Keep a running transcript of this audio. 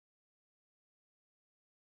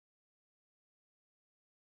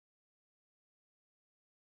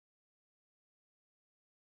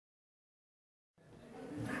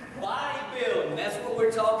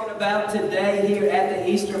about today here at the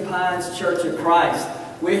Eastern Pines Church of Christ.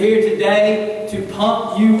 We're here today to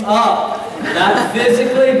pump you up. Not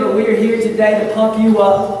physically, but we're here today to pump you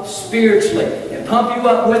up spiritually and pump you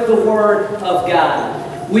up with the Word of God.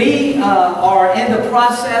 We are in the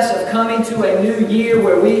process of coming to a new year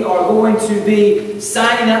where we are going to be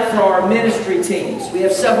signing up for our ministry teams. We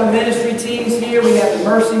have several ministry teams here. We have the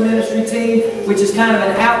Mercy Ministry team, which is kind of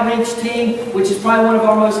an outreach team, which is probably one of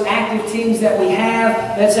our most active teams that we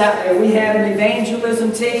have that's out there. We have an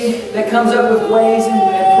evangelism team that comes up with ways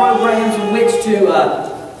and programs in which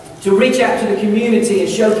to reach out to the community and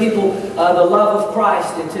show people the love of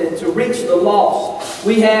Christ and to reach the lost.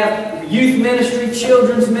 We have youth ministry,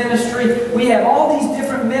 children's ministry. We have all these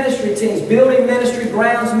different ministry teams, building ministry,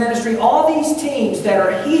 grounds ministry, all these teams that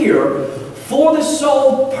are here for the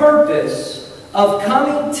sole purpose of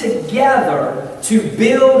coming together to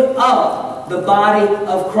build up the body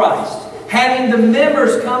of Christ. Having the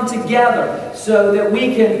members come together so that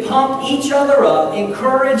we can pump each other up,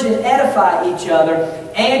 encourage and edify each other,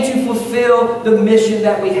 and to fulfill the mission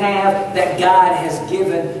that we have that God has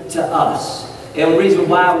given to us. And the reason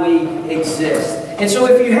why we exist. And so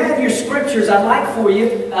if you have your scriptures, I'd like for you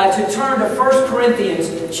to turn to 1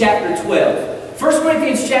 Corinthians chapter 12. 1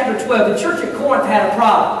 Corinthians chapter 12, the church at Corinth had a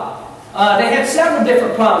problem. They had several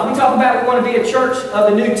different problems. We talk about we want to be a church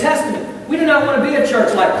of the New Testament. We do not want to be a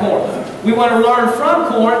church like Corinth. We want to learn from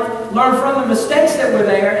Corinth, learn from the mistakes that were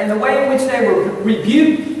there and the way in which they were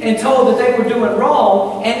rebuked and told that they were doing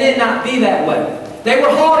wrong, and then not be that way. They were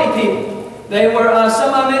haughty people. They were,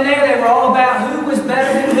 some of them in there, they were all about who was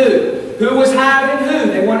better than who was higher than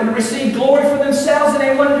who. They wanted to receive glory for themselves, and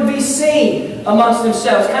they wanted to be seen amongst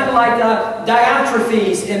themselves. Kind of like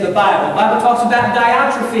Diotrephes in the Bible. The Bible talks about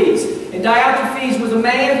Diotrephes. And Diotrephes was a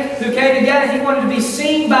man who came together. He wanted to be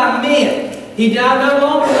seen by men. He no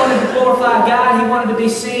longer wanted to glorify God. He wanted to be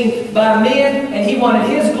seen by men, and he wanted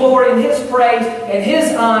his glory and his praise and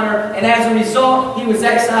his honor. And as a result, he was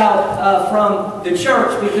exiled from the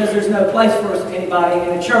church because there's no place for anybody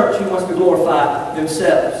in a church who wants to glorify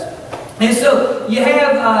themselves. And so you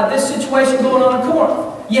have this situation going on in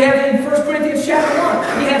Corinth. You have in 1 Corinthians chapter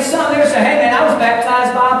 1, you have some there say, hey man, I was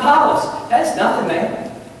baptized by Apollos. That's nothing,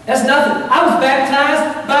 man. That's nothing. I was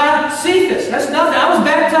baptized by Cephas. That's nothing. I was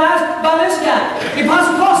baptized by this guy. The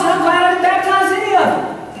Apostle Paul said, I'm glad I didn't baptize any of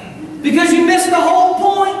them. Because you missed the whole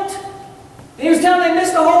point. And he was telling them they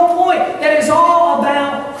missed the whole point. That it's all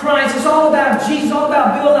about Christ. It's all about Jesus. It's all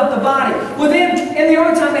about building up the body. Well then, in the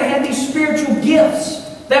early time, they had these spiritual gifts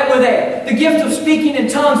that were there. The gift of speaking in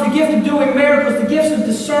tongues, the gift of doing miracles, the gifts of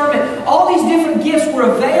discernment. All these different gifts were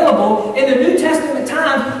available in the New Testament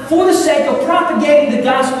time for the sake of propagating the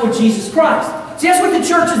gospel of Jesus Christ. See, that's what the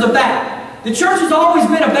church is about. The church has always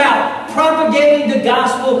been about propagating the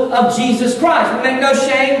gospel of Jesus Christ. We make no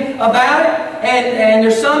shame about it. And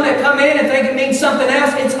there's some that come in and think it means something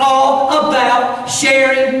else. It's all about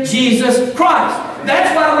sharing Jesus Christ.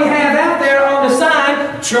 That's why we have out there on the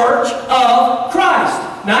sign, Church of Christ.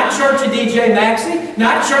 Not Church of DJ Maxey,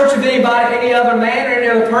 not Church of anybody, any other man or any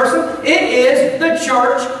other person. It is the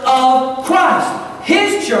Church of Christ.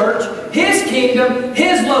 His church, His kingdom,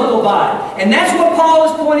 His local body. And that's what Paul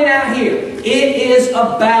is pointing out here. It is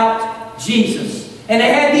about Jesus. And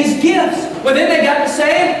they had these gifts. Well, then they got to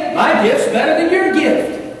say, my gift's better than your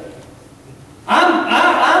gift.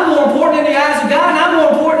 I'm more important in the eyes of God, and I'm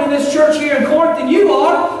more important in this church here in Corinth than you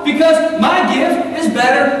are, because my gift is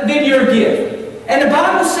better than your gift. And the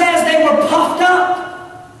Bible says they were puffed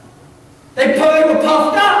up. They were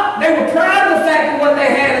puffed up. They were proud of the fact of what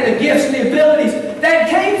they had and the gifts and the abilities that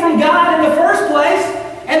came from God in the first place,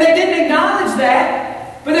 and they didn't acknowledge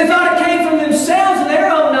that, but they thought it came from themselves and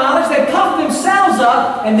their own knowledge. They puffed themselves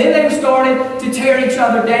up, and then they started to tear each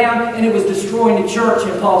other down, and it was destroying the church.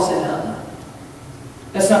 And Paul said, no,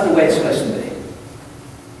 that's not the way it's supposed to be.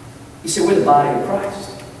 He said, we're the body of Christ.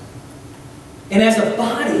 And as a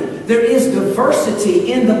body, there is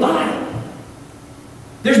diversity in the body.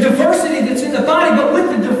 There's diversity that's in the body, but with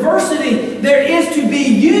the diversity, there is to be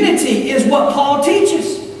unity, is what Paul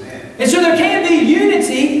teaches. And so there can be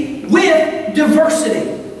unity with diversity.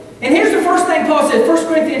 And here's the first thing Paul said, 1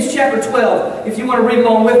 Corinthians chapter 12, if you want to read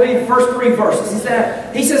along with me, the first 3 verses.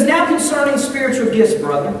 He says, now concerning spiritual gifts,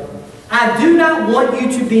 brethren, I do not want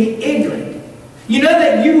you to be ignorant. You know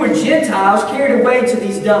that you were Gentiles carried away to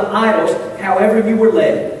these dumb idols, however you were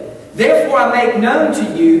led. Therefore I make known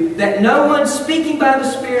to you that no one speaking by the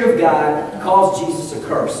Spirit of God calls Jesus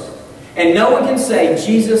accursed. And no one can say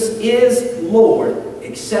Jesus is Lord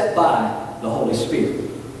except by the Holy Spirit.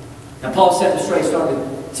 Now Paul set them straight,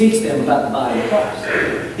 started teach them about the body of Christ.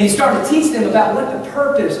 And he started to teach them about what the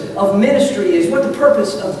purpose of ministry is, what the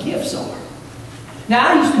purpose of gifts are. Now,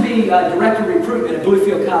 I used to be Director of Recruitment at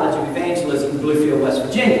Bluefield College of Evangelism in Bluefield, West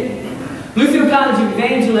Virginia. Bluefield College of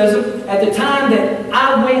Evangelism, at the time that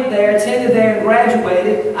I went there, attended there, and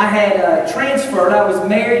graduated, I had transferred. I was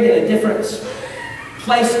married in a different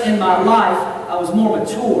place in my life. I was more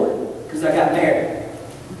mature because I got married.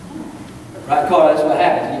 Right, Carl? That's what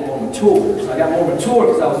happens. You get more mature. So I got more mature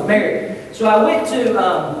because I was married. So I went to,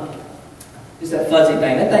 it's that fuzzy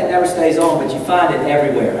thing. That thing never stays on, but you find it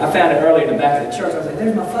everywhere. I found it earlier in the back of the church. I was like,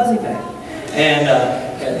 there's my fuzzy thing. And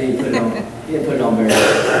he put it on. He didn't put it on very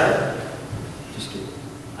well. Just kidding.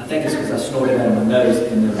 I think it's because I snorted out of my nose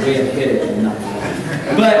and the wind hit it and knocked it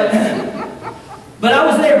out. But I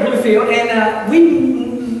was there at Bluefield, and we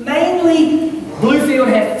mainly, Bluefield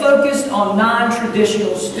had focused on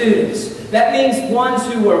non-traditional students. That means ones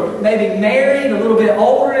who were maybe married, a little bit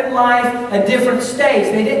older in life, a different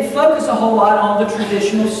stage. They didn't focus a whole lot on the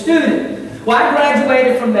traditional student. Well, I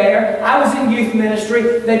graduated from there. I was in youth ministry.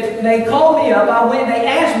 They called me up. I went. They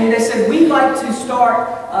asked me. They said, we'd like to start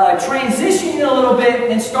transitioning a little bit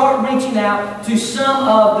and start reaching out to some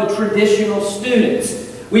of the traditional students.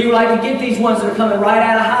 We would like to get these ones that are coming right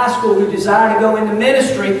out of high school who desire to go into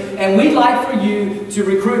ministry, and we'd like for you to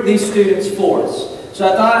recruit these students for us. So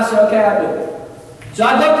I said, okay, I'll do it. So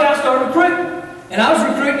I looked out and started recruiting. And I was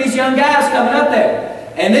recruiting these young guys coming up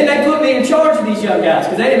there. And then they put me in charge of these young guys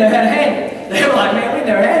because they didn't know how to handle it. They were like, man, we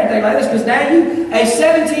never had anything like this. Because now a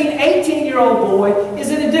 17, 18-year-old boy is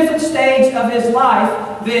in a different stage of his life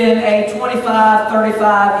than a 25,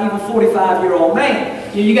 35, even 45-year-old man.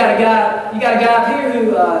 You got a guy up here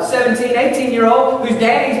who 17, 18-year-old whose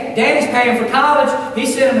daddy's paying for college.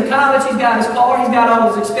 He's sent him to college. He's got his car. He's got all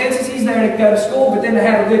his expenses. He's there to go to school, but then to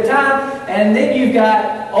have a good time. And then you've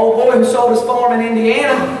got old boy who sold his farm in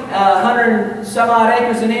Indiana, 100 and some odd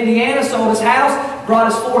acres in Indiana, sold his house,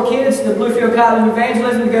 brought his 4 kids to the Bluefield College of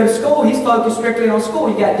Evangelism to go to school. He's focused strictly on school.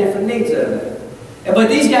 You got different needs over there. But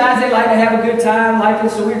these guys, they like to have a good time,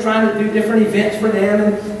 so we're trying to do different events for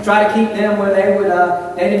them and try to keep them where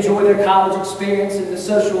they'd enjoy their college experience and the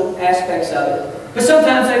social aspects of it. But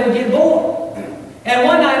sometimes they would get bored. And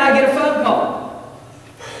one night I get a phone call.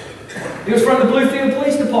 It was from the Bluefield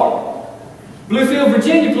Police Department. Bluefield,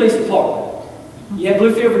 Virginia Police Department. You have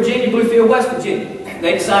Bluefield, Virginia, Bluefield, West Virginia.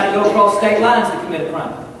 They decided to go across state lines to commit a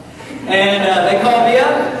crime. And they called me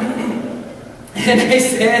up. And they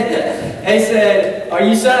said, are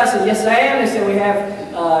you son? I said, yes, I am. They said,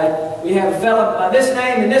 we have a fellow by this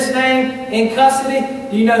name and this name in custody.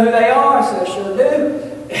 Do you know who they are? I said, I sure do.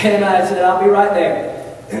 And I said, I'll be right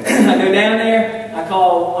there. I go down there. I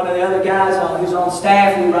call one of the other guys who's on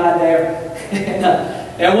staff. We ride there.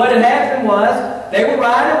 And what had happened was they were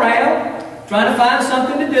riding around trying to find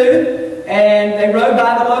something to do. And they rode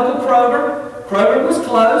by the local Kroger. Kroger was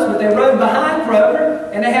closed, but they rode behind Kroger,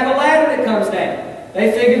 and they have a ladder that comes down.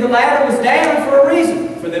 They figured the ladder was down for a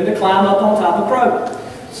reason, for them to climb up on top of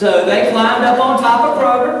Kroger. So they climbed up on top of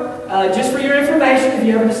Kroger. Just for your information, if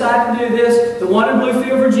you ever decide to do this, the one in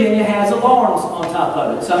Bluefield, Virginia has alarms on top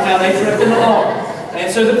of it. Somehow they tripped an alarm. And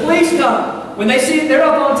so the police come. When they see it, they're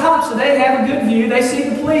up on top, so they have a good view. They see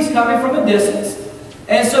the police coming from a distance.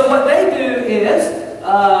 And so what they do is,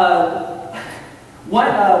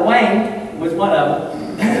 Wayne was one of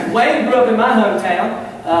them. Wayne grew up in my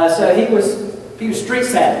hometown, so he was street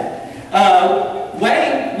savvy.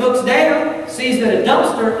 Wayne looks down, sees that a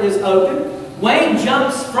dumpster is open. Wayne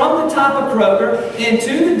jumps from the top of Kroger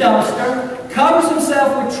into the dumpster, covers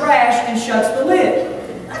himself with trash, and shuts the lid.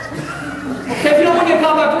 Okay, if you don't want to get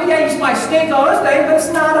caught by police, yeah, you might stink on this thing, but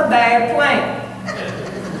it's not a bad plan.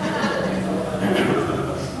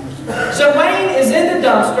 So Wayne is in the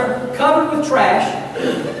dumpster, covered with trash.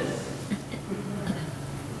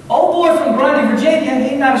 Old boy from Grundy, Virginia,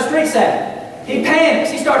 he's not a street savvy. He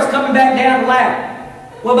panics. He starts coming back down the ladder.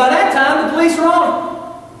 Well, by that time, the police are on him.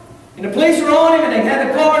 And the police are on him, and they have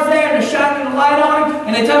the cars there, and they're shining the light on him,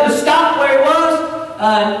 and they tell him to stop where he was.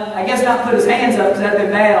 I guess not put his hands up, because that'd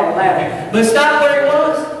been bad on the ladder. But stop where he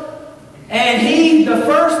was. And the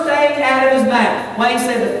first thing out of his mouth, Wayne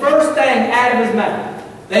said the first thing out of his mouth,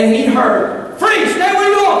 that he heard, "Freeze, stay where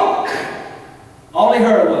you are." All he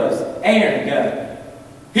heard was, Aaron go.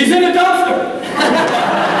 He's in the dumpster.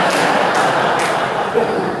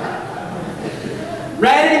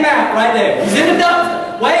 Ratted him out right there. He's in the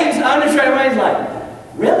dumpster. Wayne's undertrained. Wayne's like,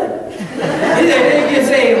 really? You can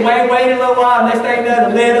see wait a little while. Next thing you know,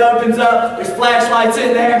 the lid opens up. There's flashlights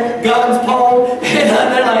in there, guns pulled, and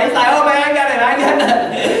they're like, he's like, oh man, I ain't got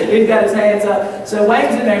nothing. He's got his hands up. So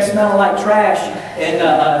Wayne's in there smelling like trash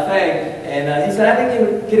and he said, I think he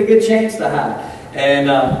would get a good chance to hide. And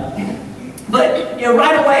but you know,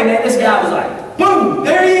 right away, man, this guy was like, boom,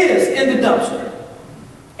 there he is in the dumpster.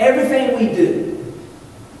 Everything we do,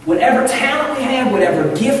 whatever talent we have,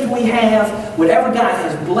 whatever gift we have, whatever God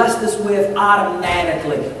has blessed us with,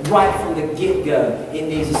 automatically, right from the get-go, it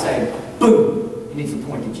needs to say, boom, it needs to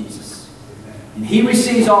point to Jesus. And He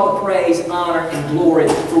receives all the praise, honor, and glory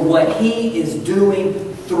for what He is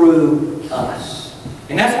doing through us.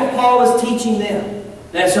 And that's what Paul is teaching them.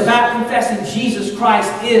 That it's about confessing Jesus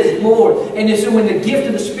Christ is Lord. And so when the gift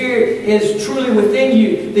of the Spirit is truly within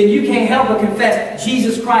you, then you can't help but confess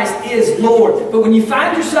Jesus Christ is Lord. But when you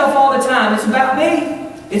find yourself all the time, it's about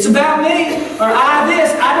me. It's about me. Or I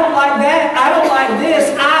this, I don't like that, I don't like this,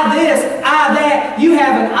 I that. You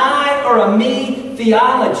have an I or a me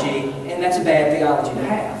theology, and that's a bad theology to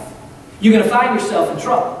have. You're going to find yourself in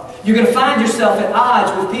trouble. You're going to find yourself at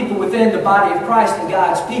odds with people within the body of Christ and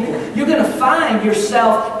God's people. You're going to find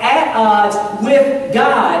yourself at odds with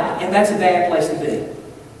God, and that's a bad place to be.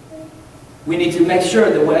 We need to make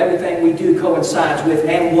sure that everything we do coincides with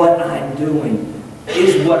and what I'm doing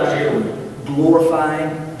is what I'm doing.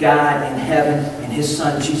 Glorifying God in heaven and His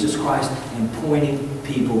Son, Jesus Christ, and pointing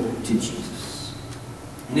people to Jesus.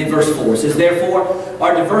 And in verse 4 it says, therefore,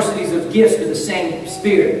 our diversities of gifts but the same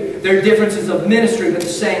Spirit. There are differences of ministry but the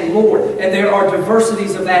same Lord. And there are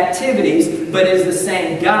diversities of activities but it is the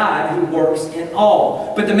same God who works in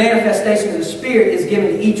all. But the manifestation of the Spirit is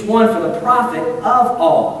given to each one for the profit of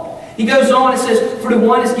all. He goes on and says, for to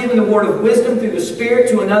one is given the word of wisdom through the Spirit,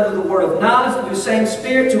 to another the word of knowledge, through the same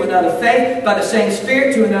Spirit, to another faith, by the same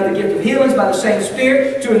Spirit, to another gift of healings, by the same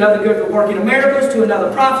Spirit, to another gift of working of miracles, to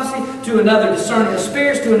another prophecy, to another discerning of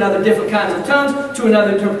spirits, to another different kinds of tongues, to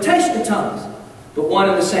another interpretation of tongues. But one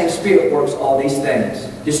and the same Spirit works all these things,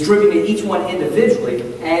 distributing each one individually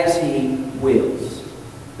as He wills.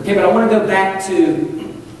 Okay, but I want to go back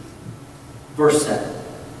to verse 7.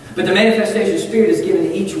 But the manifestation of the Spirit is given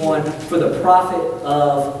to each one for the profit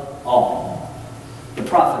of all. The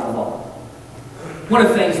profit of all. One of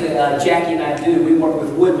the things that Jackie and I do, we work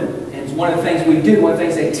with woodmen, and one of the things we do, one of the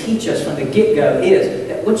things they teach us from the get-go is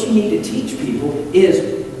that what you need to teach people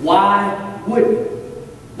is why woodmen?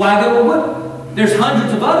 Why go with woodmen? There's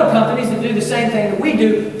hundreds of other companies that do the same thing that we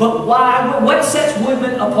do, but why? What sets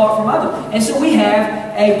woodmen apart from others? And so we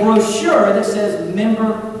have a brochure that says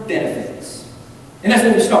member benefits. And that's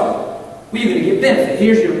what we start with. Well, you're going to get benefit.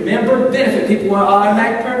 Here's your member benefit. People want to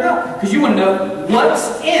automatically turn it up because you want to know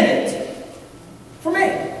what's in it for me.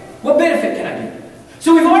 What benefit can I get?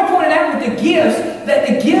 So we've already pointed out with the gifts that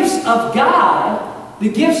the gifts of God, the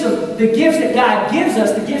gifts that God gives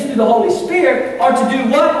us, the gifts through the Holy Spirit, are to do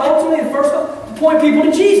what? Ultimately, the first one, to point people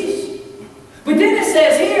to Jesus. But then it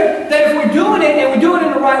says here that if we're doing it and we're doing it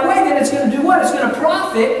in the right way, then it's going to do what? It's going to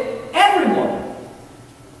profit everyone.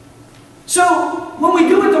 So, when we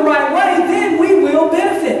do it the right way, then we will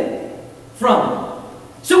benefit from it.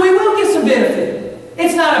 So we will get some benefit.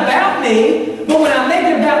 It's not about me, but when I make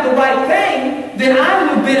it about the right thing, then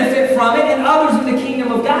I will benefit from it, and others in the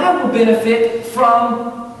kingdom of God will benefit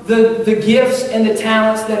from the gifts and the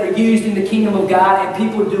talents that are used in the kingdom of God and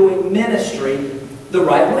people doing ministry the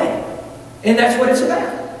right way. And that's what it's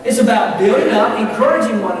about. It's about building up,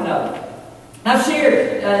 encouraging one another. I've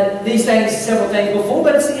shared these things, several things before,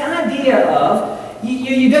 but it's the idea of,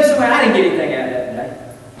 you go somewhere, I didn't get anything out of that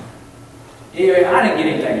today. I didn't get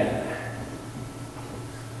anything out of that.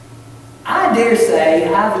 I dare say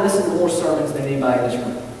I've listened to more sermons than anybody in this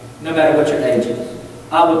room, no matter what your age is.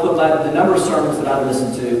 I would put the number of sermons that I've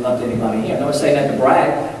listened to up to anybody here. I'm not saying that to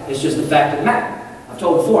brag, it's just the fact of the matter. I've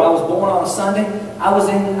told before, I was born on a Sunday, I was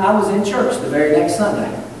in church the very next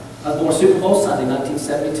Sunday. I was born Super Bowl Sunday,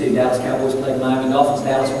 1972. Dallas Cowboys played Miami Dolphins.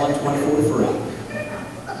 Dallas won 24-3.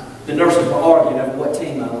 The nurses were arguing over what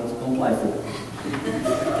team I was going to play for.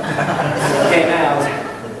 Okay, now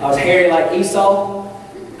I was hairy like Esau.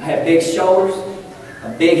 I had big shoulders, a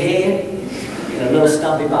big head, and a little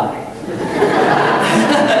stumpy body.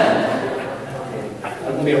 I was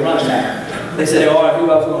going to be a running back. They said, all right,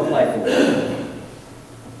 who I was going to play for.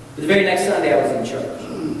 But the very next Sunday, I was in church.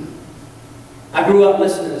 I grew up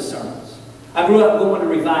listening to the sermons. I grew up going to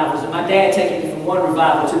revivals, and my dad taking me from one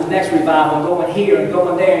revival to the next revival, and going here and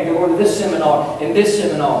going there and going to this seminar and this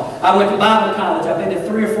seminar. I went to Bible college. I've been to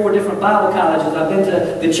 3 or 4 different Bible colleges. I've been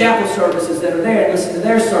to the chapel services that are there and listened to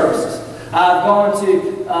their services. I've gone to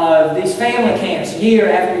these family camps year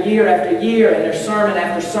after year after year, and there's sermon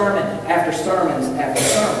after sermon after sermons after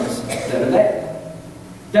sermons that are there.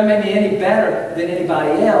 Doesn't make me any better than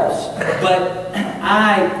anybody else, but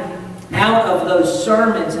Out of those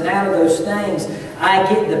sermons and out of those things, I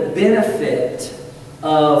get the benefit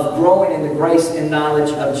of growing in the grace and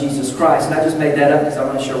knowledge of Jesus Christ. And I just made that up because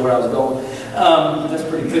I'm not sure where I was going. That's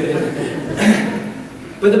pretty good.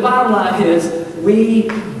 But the bottom line is, we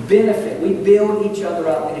benefit, we build each other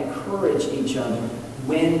up and encourage each other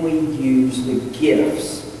when we use the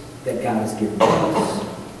gifts that God has given us.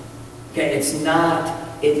 Okay, it's not,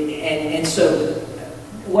 and so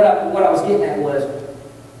what I was getting at was,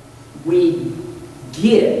 we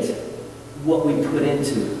get what we put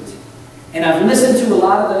into it. And I've listened to a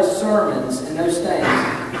lot of those sermons and those things,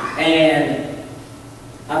 and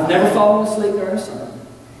I've never fallen asleep during a sermon.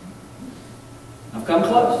 I've come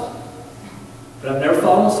close, but I've never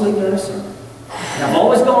fallen asleep during a sermon. And I've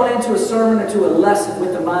always gone into a sermon or to a lesson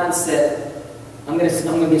with the mindset, I'm going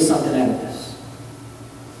to get something out of this.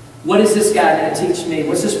 What is this guy going to teach me?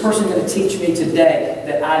 What's this person going to teach me today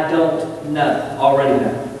that I don't already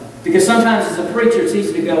know? Because sometimes as a preacher, it's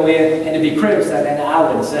easy to go in and to be critical. And I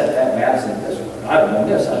would have said it that way. I'd have said this one. I'd have done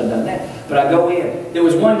this. I'd have done that. But I go in. There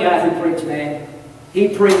was one guy who preached, man. He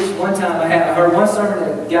preached one time. I heard one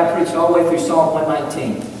sermon that guy preached all the way through Psalm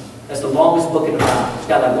 119. That's the longest book in the Bible. It's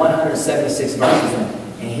got like 176 verses in it.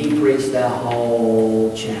 And he preached that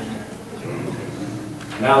whole chapter.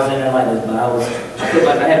 And I was in there like this,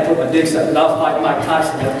 but I had to put my dicks up because I was fighting Mike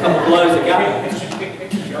Tyson. There were a couple blows that got me.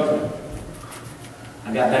 I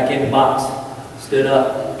got back in the box, stood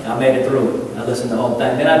up, and I made it through it. I listened to the whole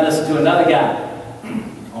thing. Then I listened to another guy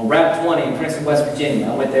on Route 20 in Princeton, West Virginia.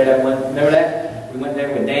 I went there remember that? We went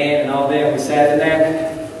there with Dan and all there. We sat in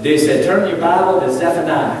there. Dude said, turn your Bible to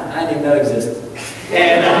Zephaniah. I didn't even know it existed.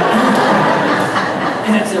 And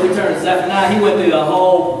so we turned to Zephaniah. He went through the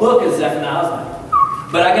whole book of Zephaniah. I was like,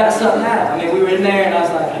 but I got something out. I mean, we were in there and I was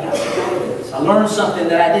like, I got something out of this. I learned something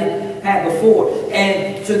that I didn't have before.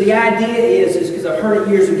 And so the idea is because I've heard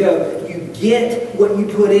it years ago, you get what you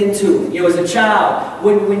put into it. You know, as a child,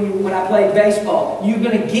 when I played baseball, you're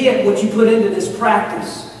going to get what you put into this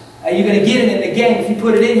practice. You're going to get it in the game. If you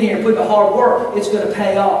put it in here and put the hard work, it's going to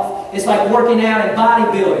pay off. It's like working out in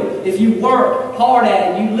bodybuilding. If you work hard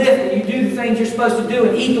at it, you lift and you do the things you're supposed to do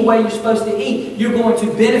and eat the way you're supposed to eat, you're going to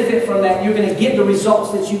benefit from that. You're going to get the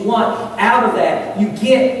results that you want out of that. You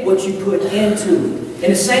get what you put into it.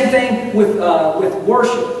 And the same thing with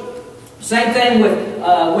worship. Same thing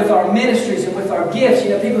with our ministries and with our gifts.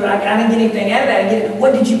 You know, people that I didn't get anything out of that.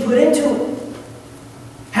 What did you put into it?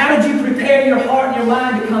 How did you prepare your heart and your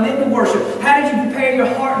mind to come into worship? How did you prepare your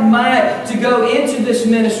heart and mind to go into this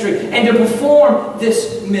ministry and to perform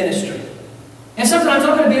this ministry? And sometimes,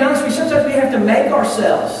 I'm going to be honest with you, sometimes we have to make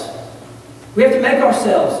ourselves. We have to make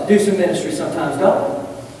ourselves do some ministry sometimes, don't we?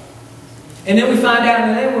 And then we find out,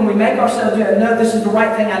 and then when we make ourselves do it, no, this is the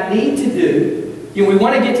right thing I need to do. You know, we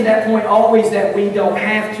want to get to that point always that we don't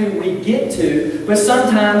have to, we get to. But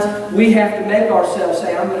sometimes we have to make ourselves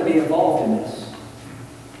say, I'm going to be involved in this.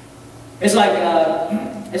 It's like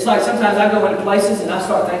sometimes I go into places and I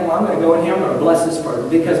start thinking, well, I'm going to go in here, I'm going to bless this person.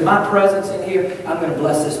 Because my presence in here, I'm going to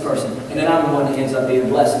bless this person. And then I'm the one that ends up being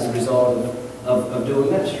blessed as a result of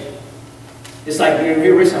doing ministry. It's like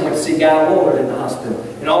here recently I went to see Guy Woolard in the hospital.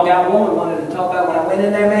 And all Guy Woolard wanted to talk about when I went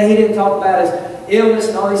in there, man, he didn't talk about his illness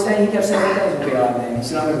and all these things. He kept saying, everything's going to be all right, man. He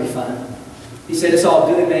said, I'm going to be fine. He said, it's all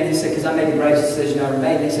good, man. He said, because I made the greatest decision I ever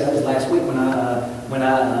made. And he said, that was last week when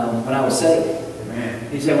I was saved.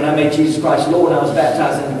 He said, when I made Jesus Christ Lord and I was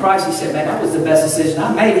baptized into Christ, he said, man, that was the best decision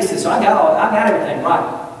I made. He said, so I got everything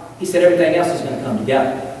right. He said, everything else is going to come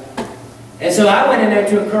together. And so I went in there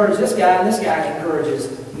to encourage this guy, and this guy encourages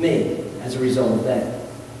me as a result of that.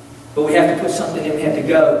 But we have to put something in. We have to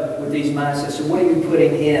go with these mindsets. So what are you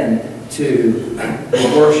putting into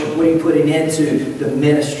the worship? What are you putting into the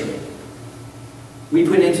ministry? We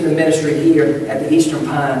put into the ministry here at the Eastern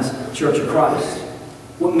Pines Church of Christ.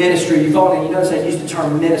 What ministry? You notice I use the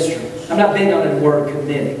term ministry. I'm not big on the word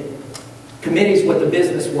committee. Committee is what the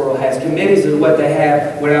business world has. Committees are what they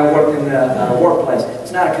have when I work in the workplace.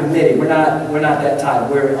 It's not a committee. We're not that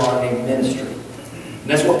type. We're on a ministry. And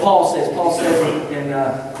that's what Paul says. Paul says in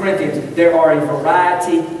Corinthians, there are a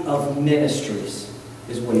variety of ministries,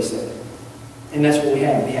 is what he said. And that's what we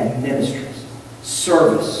have. We have ministries.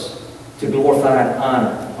 Service to glorify and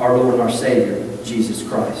honor our Lord and our Savior, Jesus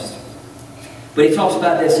Christ. But he talks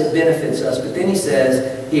about this, it benefits us. But then he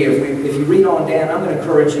says, here, if you read on down, I'm going to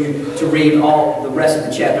encourage you to read all the rest of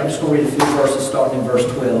the chapter. I'm just going to read a few verses starting in verse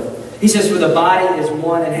 12. He says, for the body is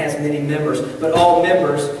one and has many members, but all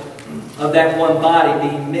members of that one body,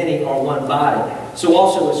 being many, are one body. So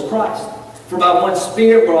also is Christ. For by one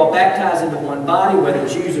Spirit we're all baptized into one body, whether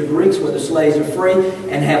Jews or Greeks, whether slaves or free,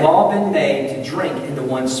 and have all been made to drink into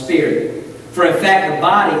one Spirit. For in fact, the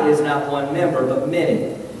body is not one member, but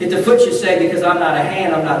many. If the foot should say, because I'm not a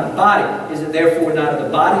hand, I'm not of the body, is it therefore not of the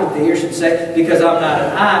body? If the ear should say, because I'm not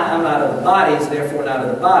an eye, I'm not of the body, is it therefore not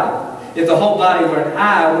of the body? If the whole body were an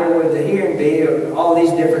eye, where would the hearing be? Or all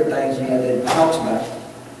these different things, that it talks about.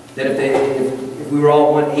 That if we were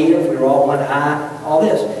all one ear, if we were all one eye, all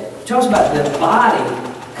this. It talks about the body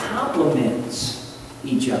complements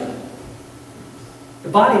each other. The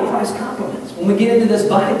body of Christ complements. When we get into this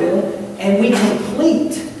body building, and we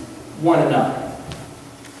complete one another.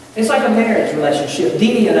 It's like a marriage relationship.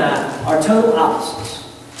 Dee and I are total opposites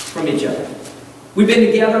from each other. We've been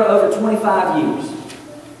together over 25 years.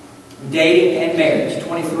 Dating and marriage.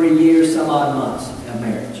 23 years, some odd months of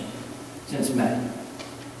marriage. Since May.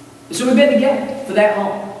 So we've been together for that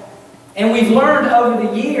long. And we've learned over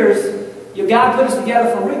the years, God put us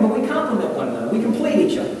together for a reason, but we complement one another. We complete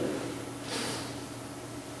each other.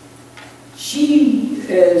 She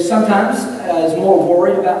sometimes is more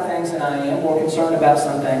worried about things than I am, more concerned about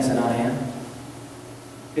some things than I am.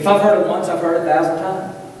 If I've heard it once, I've heard it 1,000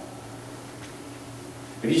 times.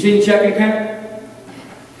 Have you seen the checking account?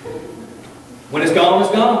 When it's gone,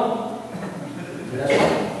 it's gone. That's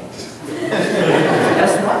right.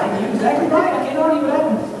 That's right. You're exactly right. I can't argue with that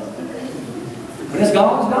one. When it's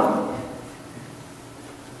gone, it's gone.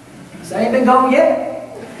 It ain't been gone yet.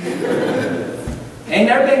 Ain't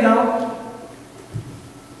never been gone.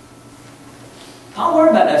 I don't worry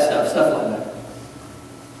about that stuff like that.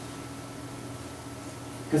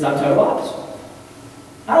 Because I'm total opposite.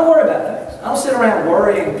 I don't worry about things. I don't sit around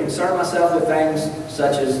worrying and concern myself with things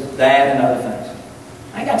such as that and other things.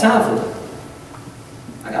 I ain't got time for it.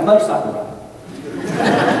 I got a motorcycle ride.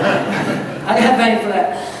 I got paying for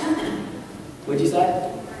that. What'd you say?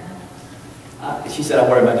 She said I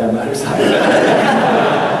worry about that motorcycle.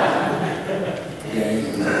 Yeah.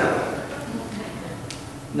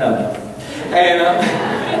 No. And,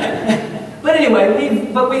 but anyway,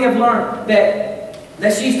 we have learned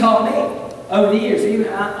that she's taught me over the years.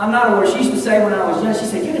 I'm not aware. She used to say when I was young, she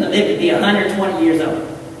said, you're going to live to be 120 years old.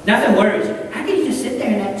 Nothing worries you. How can you just sit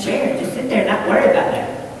there in that chair and just sit there and not worry about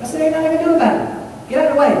that? I said, ain't nothing to do about it. Get out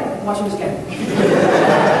of the way. I'm watching this game.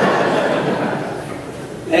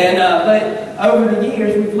 And, but over the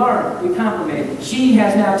years, we've learned. We've complimented. She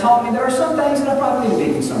has now taught me there are some things that I probably need to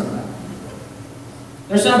be concerned about.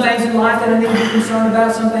 There's some things in life that I need to be concerned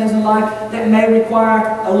about, some things in life that may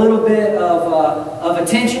require a little bit of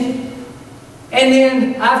attention. And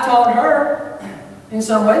then I've taught her, in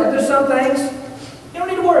some way, that there's some things you don't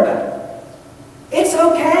need to worry about. It's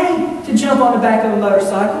okay to jump on the back of a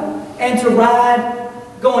motorcycle and to ride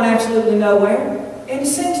going absolutely nowhere and it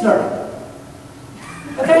sings dirty.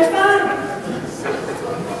 Okay, it's fine.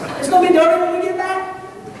 It's going to be dirty when we get back.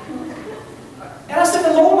 And I said,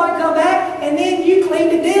 the Lord might come back, and then you clean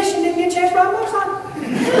the dish, and then get changed by a motorcycle.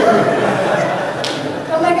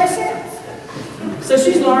 Don't make any sense. So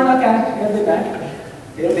she's learned, okay, it'll be back.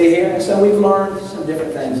 It'll be here. And so we've learned some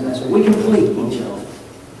different things. And so we complete each other.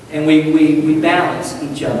 And we balance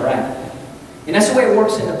each other out. And that's the way it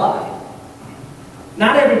works in the body.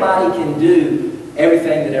 Not everybody can do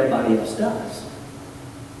everything that everybody else does.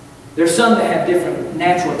 There's some that have different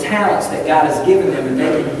natural talents that God has given them and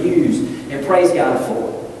they can use and praise God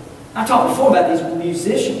for. I've talked before about these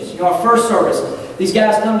musicians. You know, our first service, these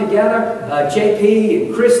guys come together, JP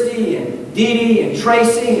and Christy and Dee Dee and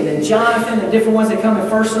Tracy and then Jonathan and different ones that come in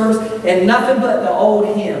first service, and nothing but the old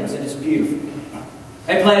hymns, and it's beautiful.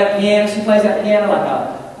 They play that piano. She plays that piano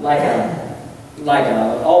like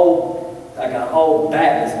an old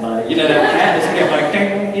Baptist buddy. You know, that Baptist kid, like,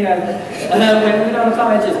 you know, what I'm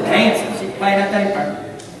talking about, just dancing. She's playing that thing.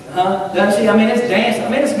 Doesn't she? I mean, it's dancing. I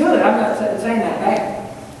mean, it's good. I'm not saying that bad.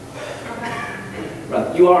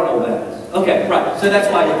 Right. You are an old Baptist. Okay, right. So that's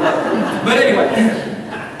why you play. But anyway.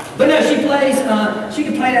 But no, she plays, she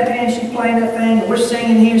can play that piano, she's playing that thing, and we're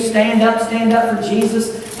singing here, stand up for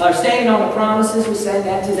Jesus, standing on the promises, we sang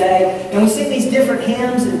that today, and we sing these different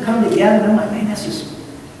hymns and come together, and I'm like, man,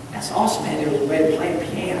 that's awesome, man, there's a way to play the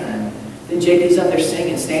piano, and then JP's up there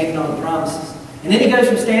singing, standing on the promises, and then he goes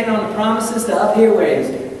from standing on the promises to up here where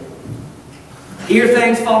he's ear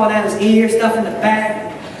things falling out his ear, stuff in the back.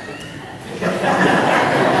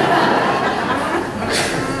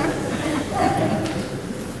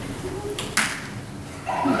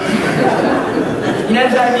 You know,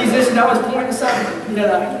 as a musician, I was pointing to something. You know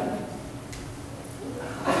what I mean?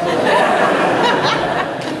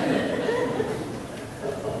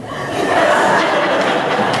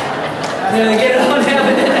 Get it on down.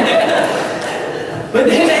 But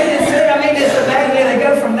then they just say, I mean, it's amazing. They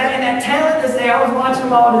go from that and that talent that's there. I was watching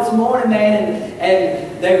them all this morning, man,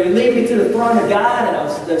 and they would lead me to the throne of God, and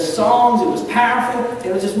the songs, it was powerful.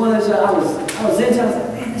 It was just one of those, I was into. I was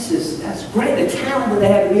like, man, that's great. The talent that they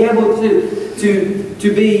have to be able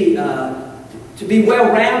to be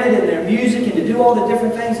well-rounded in their music and to do all the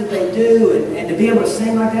different things that they do, and to be able to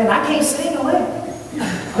sing like that. And I can't sing a lick.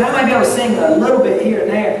 But I might be able to sing a little bit here and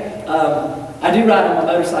there. I do ride on my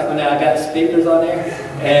motorcycle now. I got speakers on there,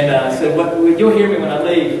 and so you'll hear me when I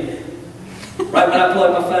leave. Right when I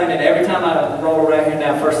plug my phone in, every time I roll around here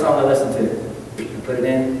now, first song I listen to, put it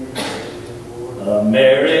in.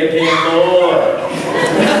 American Boy.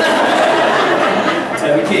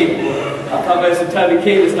 Toby Keith. I thought about some Toby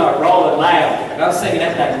Keith would start rolling loud. And I was singing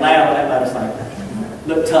that thing loud, and that was like,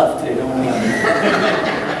 look tough too, don't I?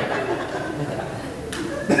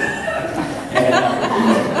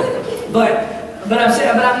 But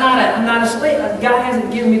I'm not a slave. God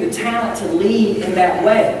hasn't given me the talent to lead in that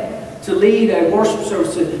way. To lead a worship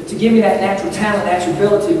service, to give me that natural talent, natural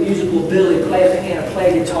ability, musical ability, to play a piano,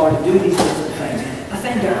 play a guitar, to do these different things. I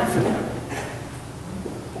thank God for them.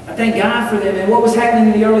 I thank God for them. And what was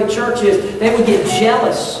happening in the early church is they would get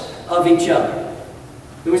jealous of each other.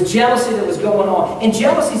 There was jealousy that was going on. And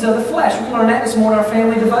jealousies of the flesh. We learned that this morning in our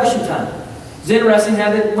family devotion time. It's interesting how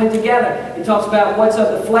they went together. It talks about what's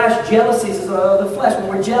of the flesh. Jealousies is of the flesh when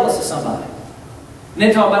we're jealous of somebody. And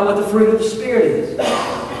then talk about what the fruit of the Spirit is.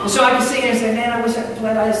 And so I can see it and say, man, I wish I could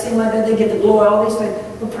play. I sing like that. They get the glory, all these things.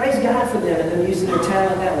 But praise God for them and them using their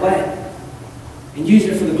talent that way. And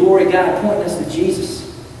using it for the glory of God, pointing us to Jesus.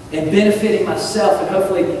 And benefiting myself. And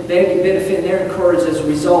hopefully they can benefit and they're encouraged as a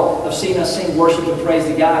result of seeing us sing worship and praise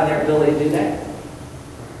to God and their ability to do that.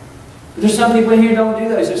 But there's some people in here who don't do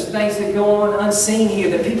those. There's things that go on unseen here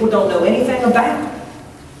that people don't know anything about.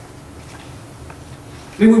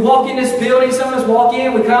 I mean, we walk in this building, some of us walk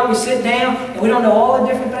in, we come, we sit down, and we don't know all the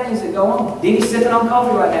different things that go on. Dee Dee's sipping on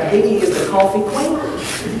coffee right now. Dee Dee is the coffee queen.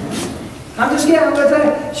 I'm just kidding, I'm going to tell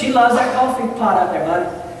you. She loves that coffee pot out there, buddy.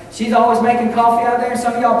 She's always making coffee out there, and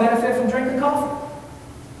some of y'all benefit from drinking coffee.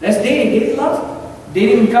 That's Dee Dee. Dee Dee loves it. Dee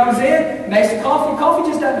Dee comes in, makes the coffee. Coffee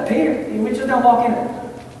just doesn't appear. We just don't walk in there.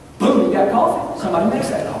 Boom, you got coffee. Somebody makes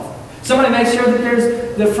that coffee. Somebody makes sure that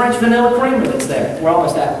there's the French vanilla creamer that's there. We're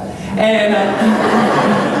almost at it.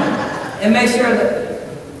 And make sure that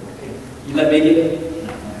you let me get it.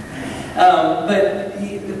 But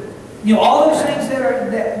you know, all those things that are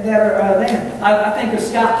there. I think of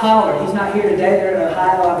Scott Pollard. He's not here today. They're in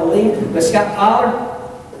Ohio, I believe. But Scott Pollard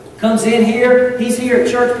comes in here. He's here at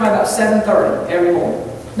church probably about 7:30 every morning.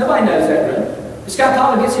 Nobody knows that, really. But Scott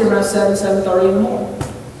Pollard gets here around 7:30 in the morning.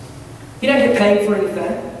 He doesn't get paid for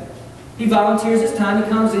anything. He volunteers his time. He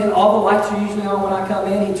comes in. All the lights are usually on when I come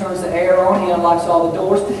in. He turns the air on. He unlocks all the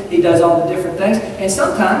doors. He does all the different things. And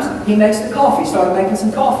sometimes he makes the coffee. Started making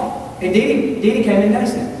some coffee. And Dee Dee came in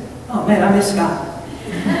next to him. Oh man, I miss Scott.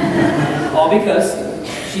 All because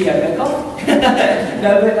she had made coffee.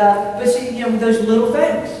 No, but see, you know, those little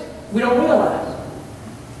things we don't realize.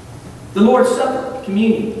 The Lord's Supper,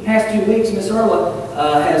 communion, past 2 weeks. Miss Early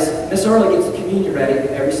gets the communion ready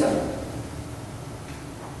every Sunday.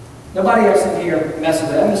 Nobody else in here messes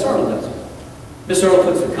with that. Miss Early does. Miss Early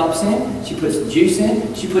puts the cups in. She puts the juice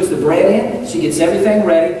in. She puts the bread in. She gets everything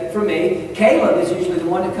ready for me. Caleb is usually the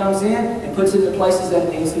one that comes in and puts it in the places that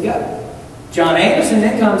it needs to go. John Anderson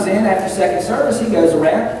then comes in after second service. He goes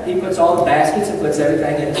around. He puts all the baskets and puts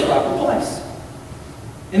everything in its proper place.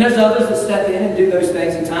 And there's others that step in and do those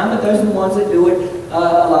things in time, but those are the ones that do it a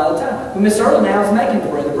lot of the time. But Miss Early now is making the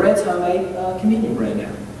bread. The bread's homemade communion bread now.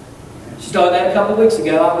 She started that a couple of weeks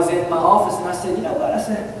ago. I was in my office and I said, you know what? I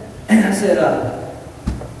said,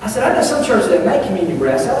 I know some churches that make communion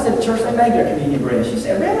bread. I said, I was at a church that made their communion bread. She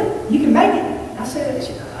said, really? You can make it? I said,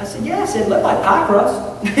 yeah. I said, look like pie crust.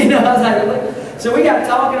 You know, I was like, look. So we got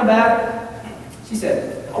talking about it. She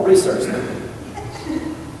said, I'll research that.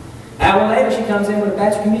 An hour later, she comes in with a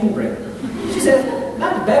batch of communion bread. She said,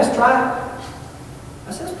 not the best, try it.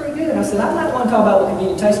 I said, that's pretty good. I said, I'm not going to talk about what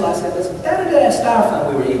communion tastes like. I said, listen, that into that styrofoam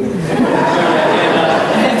we were eating.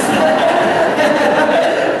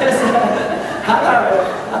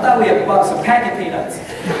 I thought we had bought some packet peanuts.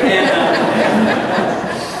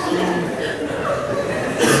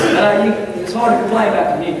 It's hard to complain about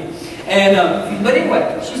communion. But anyway,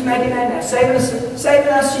 she's making that now, saving us.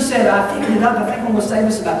 She said, I figured it up. I think I'm going to save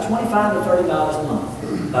us about $25 to $30 a month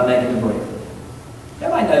by making the bread.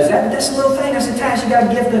 Everybody knows that, but that's a little thing. That's a task you got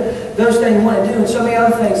to give those things you want to do, and so many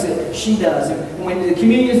other things that she does. And when the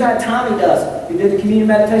communion is not, Tommy does it. We did the communion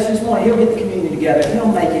meditation this morning. He'll get the communion together.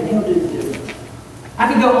 He'll make it. He'll do the different. I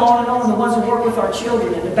could go on and on. The ones that work with our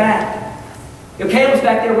children in the back. You know, Caleb's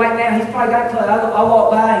back there right now. He's probably got clothes. I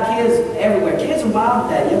walk by and kids everywhere. Kids are wild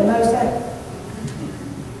today. You ever notice that?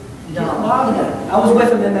 No. Wild today. I was with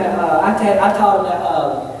them in that, I taught them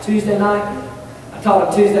that Tuesday night. I taught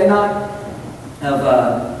them Tuesday night of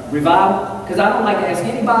revival. Because I don't like to ask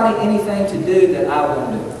anybody anything to do that I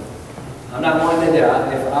won't do. I'm not one to do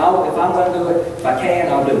that. If I'm going to do it, if I can,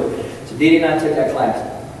 I'll do it. So Dee Dee and I took that class.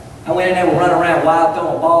 I went in there, we're running around wild,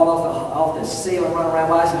 throwing a ball off the ceiling, running around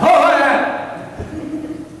wild. I said, "Hold on!"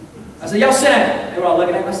 I said, "Y'all sit down." They were all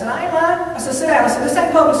looking at me. I said, "I ain't lying." I said, "Sit down." I said, "This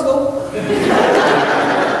ain't public school."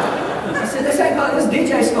 I said, "This ain't public, this is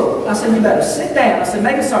DJ school." I said, "You better sit down." I said,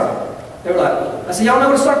 "Make a circle." They were like, I said, "Y'all know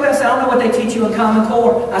what a circle is?" I said, "I don't know what they teach you in Common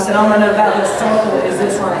Core." I said, "I don't know about this circle is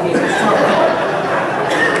this right here. This circle."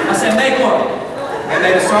 I said, "Make one." They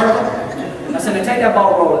made a circle. I said, "Now take that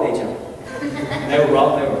ball, roll it each other." They were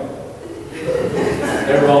rolling,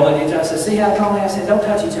 they were rolling each other. I said, "See how calmly?" I said, "Don't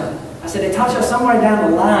touch each other." I said, "They taught you somewhere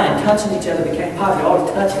down the line, touching each other became popular,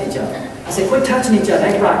 always touching each other." I said, "Quit touching each other,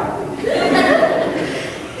 ain't right."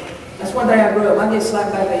 That's one thing I grew up. I get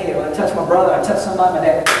slapped back in the head. When I touch my brother, I touch somebody, my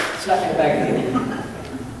dad slapped me back in the head.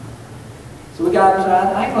 So we got,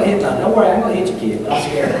 I ain't gonna hit nothing. Don't worry, I ain't gonna hit your kid, but I'm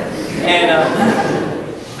scared. And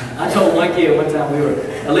I told one kid one time,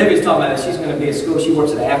 Olivia's talking about it, she's going to be at school, she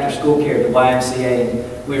works at the after school care at the YMCA, and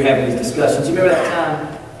we were having these discussions. You remember that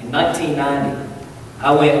time in 1990? I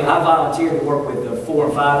volunteered to work with the 4-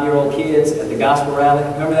 and 5-year-old kids at the gospel rally.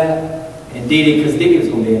 Remember that? And Dee Dee, because Dee Dee was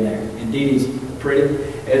going to be in there, and Dee Dee's pretty.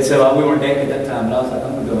 And so we weren't dating at that time, but I was like,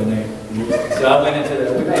 I'm going to go in there. So I went into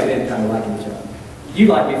the, we may have been kind of liking each other. You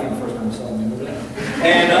liked me from the first time you saw me, remember that?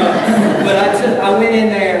 And, but I went in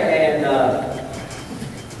there and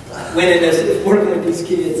went in this, working with these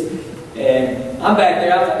kids, and I'm back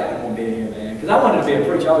there, I was like, I don't want to be in here, man. Because I wanted to be a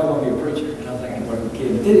preacher, I always wanted to be a preacher. And I was like, I can work with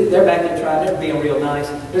kids. But they're back there trying, they're being real nice.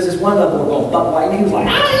 There's this one little boy going buck white, and he was like,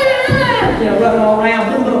 you know, running all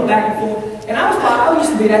around, boom, boom, back and forth. And I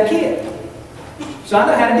used to be that kid. So I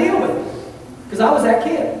know how to deal with it. Because I was that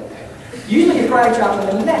kid. Usually you karate chop them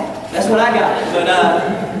in the neck. That's what I got. But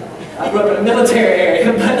I grew up in a military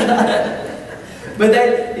area. But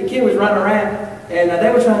the kid was running around, and they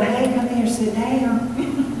were trying, "Hey, come here, sit down.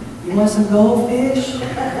 You want some goldfish?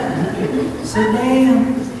 Sit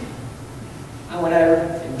down." I went over,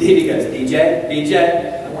 and Dee Dee goes,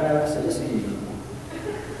 DJ. I went over, I said, "Listen to you."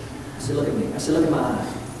 I said, "Look at me." I said, "Look in my eyes."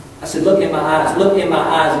 I said, "Look in my eyes. Look in my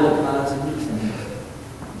eyes. Look in my eyes."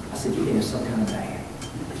 I said, "You're getting some kind of bad."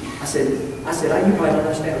 I said, "You probably don't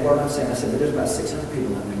understand the word I'm saying." I said, "But there's about 600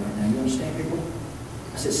 people out there right now. You understand people?"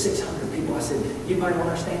 I said, 600 people. I said, "You probably don't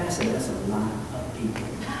understand." I said, "That's a lot of people."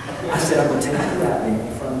 I said, "I'm going to take you out there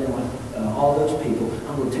in front of them, all those people.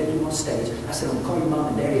 I'm going to take you on stage." I said, "I'm going to call your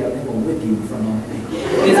mom and daddy up and they're going to whip you in front of all the people."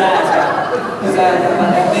 His eyes got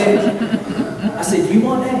about that big. I said, "You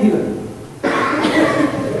want that?" He went.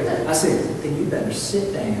 I said, "Then you better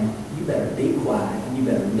sit down, you better be quiet, and you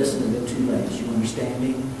better listen to them two ladies. You understand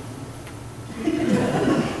me?"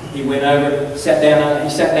 He went over, sat down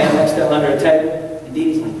next to him under a table, and Dee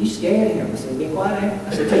Dee's like, "You scared him?" I said, "Be quiet, man."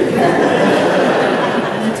 I said, "Tell you."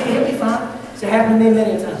 I said, "He'll be fine." It happened to me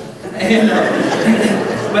many times. And,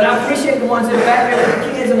 but I appreciate the ones that are back there with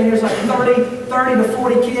the kids. I mean, there's like 30 to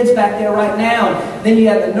 40 kids back there right now. And then you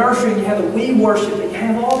have the nursery, and you have the we worship, and you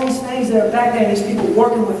have all these things that are back there, and these people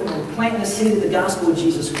working with them and planting the seed of the gospel of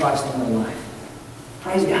Jesus Christ in their life.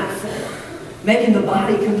 Praise God for it. Making the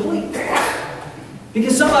body complete.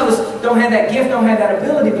 Because some of us don't have that gift, don't have that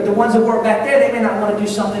ability, but the ones that work back there, they may not want to do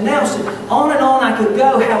something else. And on I could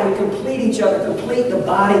go, how we complete each other, complete the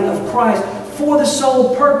body of Christ for the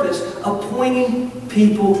sole purpose of pointing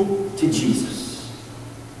people to Jesus.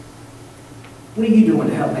 What are you doing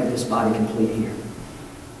to help make this body complete here?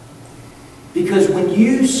 Because when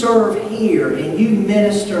you serve here and you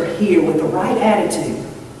minister here with the right attitude,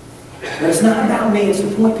 that it's not about me, it's to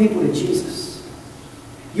point people to Jesus,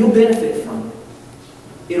 you'll benefit from it.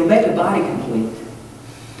 It'll make the body complete.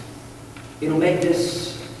 It'll make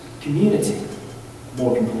this community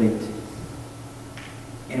more complete.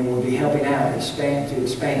 And it will be helping out to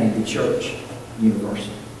expand the church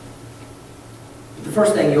university. But the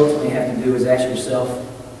first thing you ultimately have to do is ask yourself,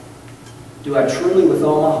 do I truly with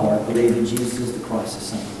all my heart believe that Jesus is the Christ, the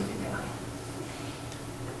Son of the living God?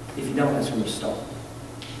 If you don't, that's where you start.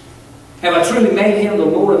 Have I truly made Him the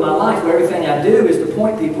Lord of my life, where everything I do is to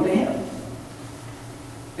point people to Him?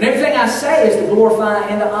 And everything I say is to glorify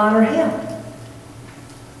and to honor Him.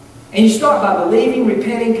 And you start by believing,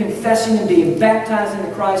 repenting, confessing, and being baptized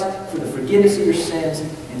into Christ for the forgiveness of your sins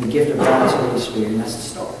and the gift of God's Holy Spirit. And that's the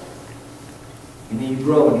start. And then you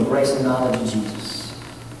grow in the grace and knowledge of Jesus.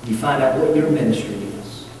 You find out what your ministry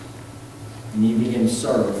is. And you begin to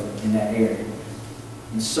serve in that area.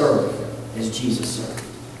 And serve as Jesus served.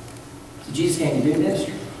 So Jesus came to do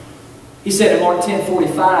ministry. He said in Mark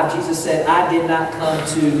 10:45, Jesus said, I did not come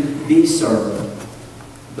to be served,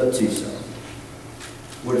 but to serve.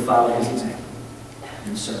 We're to follow his example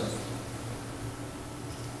and serve.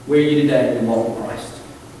 Where are you today in the walk with Christ?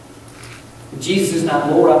 If Jesus is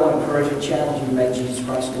not Lord, I want to encourage you and challenge you to make Jesus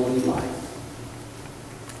Christ Lord of your life.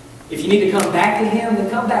 If you need to come back to him, then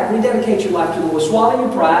come back. Rededicate your life to the Lord. Swallow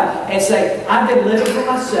your pride and say, I've been living for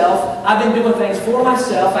myself. I've been doing things for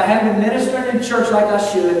myself. I haven't been ministering in church like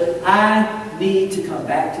I should. I need to come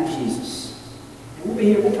back to Jesus. And we'll be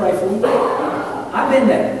here. We'll pray for you. I've been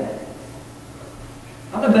there.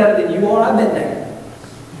 I'm no better than you are. I've been there.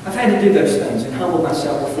 I've had to do those things and humble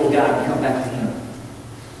myself before God and come back to him.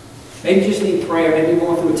 Maybe you just need prayer. Maybe you're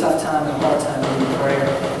going through a tough time and a hard time and you need prayer.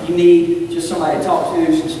 You need just somebody to talk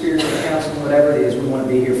to, some spiritual counseling, whatever it is. We want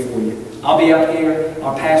to be here for you. I'll be up here.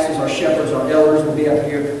 Our pastors, our shepherds, our elders will be up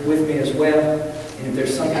here with me as well. And if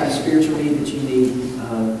there's some kind of spiritual need that you need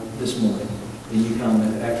this morning, then you come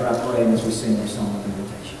after I pray and as we sing our song of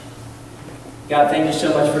invitation. God, thank you so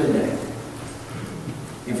much for today.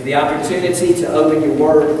 And for the opportunity to open your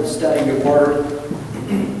word and study your word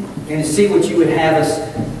and to see what you would have us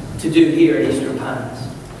to do here at Eastern Pines.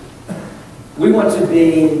 We want to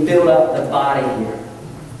build up the body here.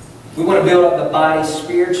 We want to build up the body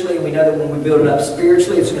spiritually, and we know that when we build it up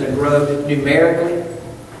spiritually, it's going to grow numerically.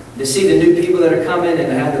 To see the new people that are coming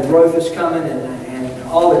and how the growth is coming and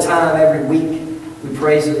all the time, every week, we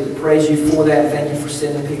praise you for that. Thank you for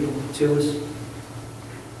sending people to us.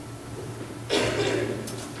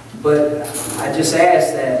 But I just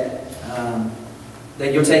ask that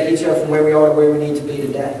you'll take each other from where we are to where we need to be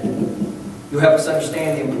today. You'll help us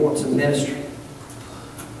understand the importance of ministry.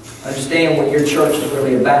 Understand what your church is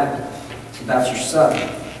really about. It's about your Son.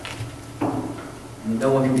 And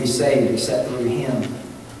no one can be saved except through him.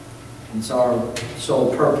 And it's our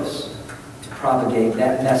sole purpose to propagate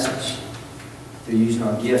that message through using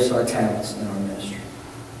our gifts, our talents, and our ministry.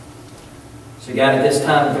 So God, at this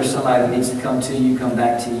time, if there's somebody that needs to come to you, come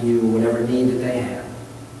back to you, or whatever need that they have,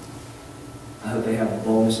 I hope they have the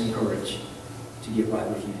boldness and courage to get right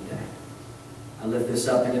with you today. I lift this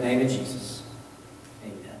up in the name of Jesus.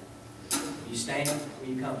 Amen. Will you stand? Will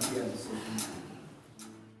you come together?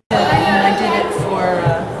 I did it for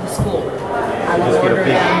the school. I will order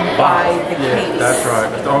them by the case. That's right.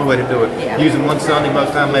 That's the only way to do it. Yeah. Use them one Sunday,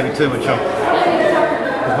 most time maybe two with chunk.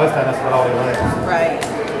 Because most time that's what all they like. Right.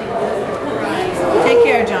 Take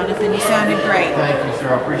care, Jonathan. You sounded great. Thank you,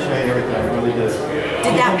 sir. I appreciate everything. I really do.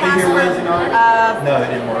 Did that pass here Wednesday night? No, it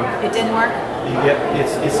didn't work. It didn't work?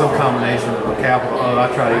 It's some combination of a capital O. I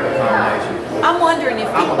try to get a combination. I'm wondering if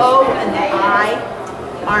the O and the I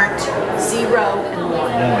aren't 0 and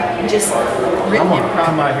 1. Just written I'm in going to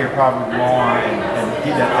come properly. out here probably tomorrow and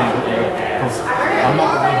get that thing with you. Because I'm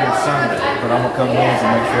not going to be here Sunday, but I'm going to come Wednesday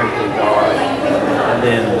and make sure everything's all right. And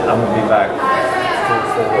then I'm going to be back full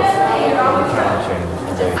force when the time changes.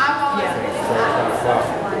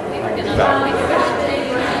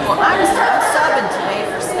 Well, I'm subbing today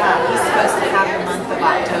for Scott. He's supposed to have the month of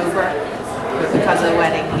October, but because of the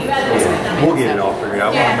wedding, he wasn't going to come in. We'll get it all figured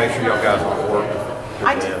out. I want to make sure y'all guys aren't working.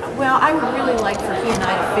 I would really like for he and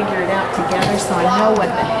I to figure it out together so I know what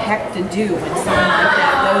the heck to do when something like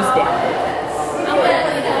that goes down.